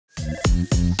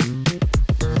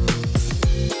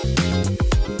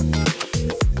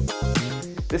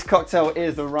This cocktail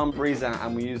is the rum breezer,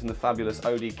 and we're using the fabulous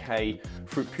ODK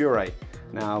fruit puree.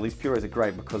 Now these purees are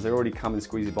great because they already come in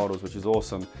squeezy bottles, which is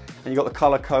awesome. And you've got the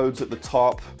color codes at the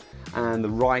top and the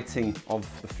writing of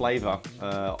the flavor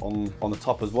on the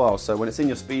top as well. So when it's in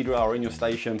your speedway or in your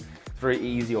station, it's very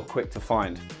easy or quick to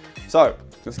find. So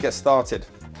let's get started.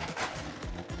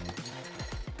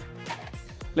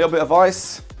 A little bit of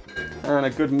ice and a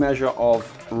good measure of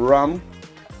rum.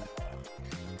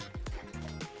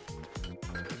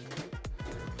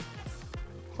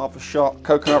 Half a shot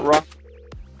coconut rum.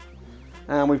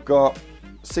 And we've got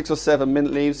 6 or 7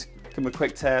 mint leaves. Give them a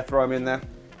quick tear, throw them in there.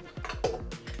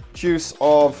 Juice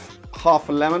of half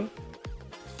a lemon.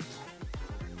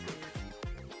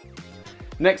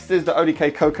 Next is the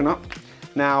ODK coconut.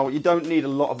 Now, you don't need a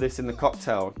lot of this in the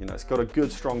cocktail. You know, it's got a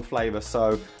good strong flavor,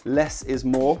 so less is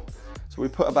more. So we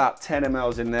put about 10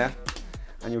 mLs in there,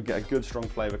 and you'll get a good strong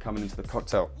flavor coming into the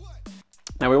cocktail.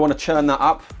 Now we want to churn that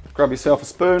up. Grab yourself a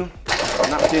spoon, a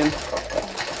napkin,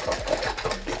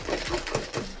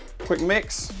 quick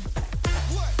mix.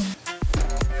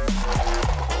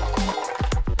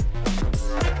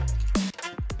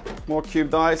 More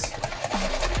cubed ice.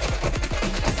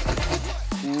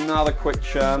 Another quick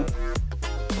churn.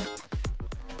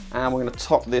 And we're going to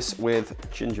top this with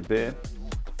ginger beer.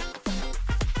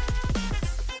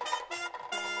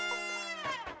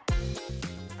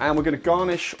 And we're going to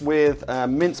garnish with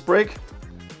mint sprig.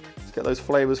 Let's get those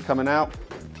flavors coming out.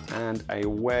 And a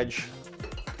wedge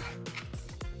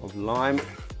of lime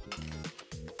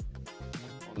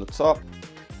on the top.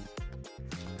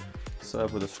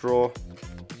 Serve with a straw.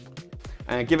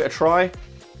 And give it a try.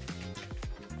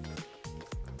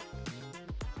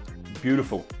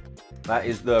 Beautiful. That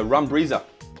is the rum breezer.